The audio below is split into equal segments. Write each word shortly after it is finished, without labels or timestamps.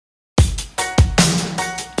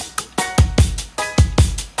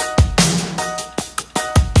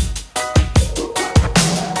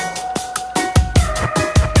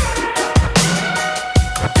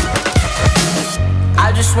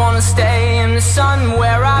the sun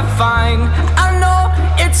where I find, I know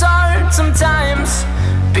it's hard sometimes,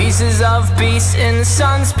 pieces of peace in the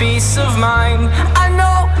sun's peace of mind. I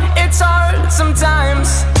know it's hard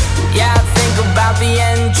sometimes, yeah, I think about the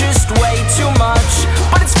end just way too much,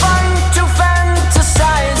 but it's fun to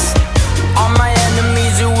fantasize on my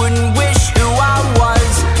enemies who wouldn't wish who I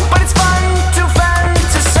was, but it's fun to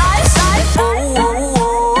fantasize. Oh, oh,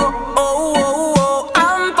 oh, oh, oh, oh,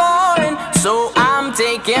 I'm falling, so I'm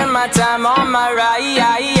taking my time on my ride.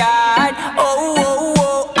 Oh, oh,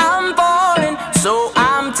 oh, I'm falling, so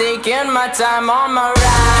I'm taking my time on my ride.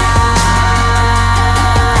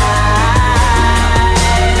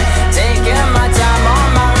 Taking my time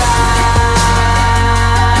on my ride.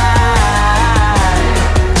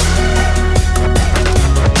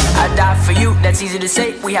 I die for you, that's easy to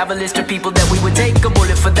say. We have a list of people that we would take. A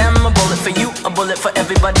bullet for them, a bullet for you, a bullet for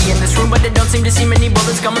everybody in this room. But they don't seem to see many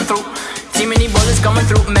bullets coming through. See many bullets coming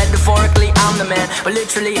through. Metaphorically, I'm the man, but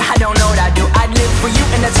literally, I don't know what I do. I'd live for you,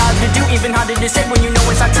 and that's hard to do. Even harder to say when you know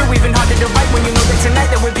it's not true. Even harder to write when you know that tonight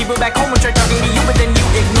there were people back home who tried talking to you, but then you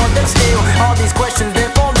ignore them still. All these questions,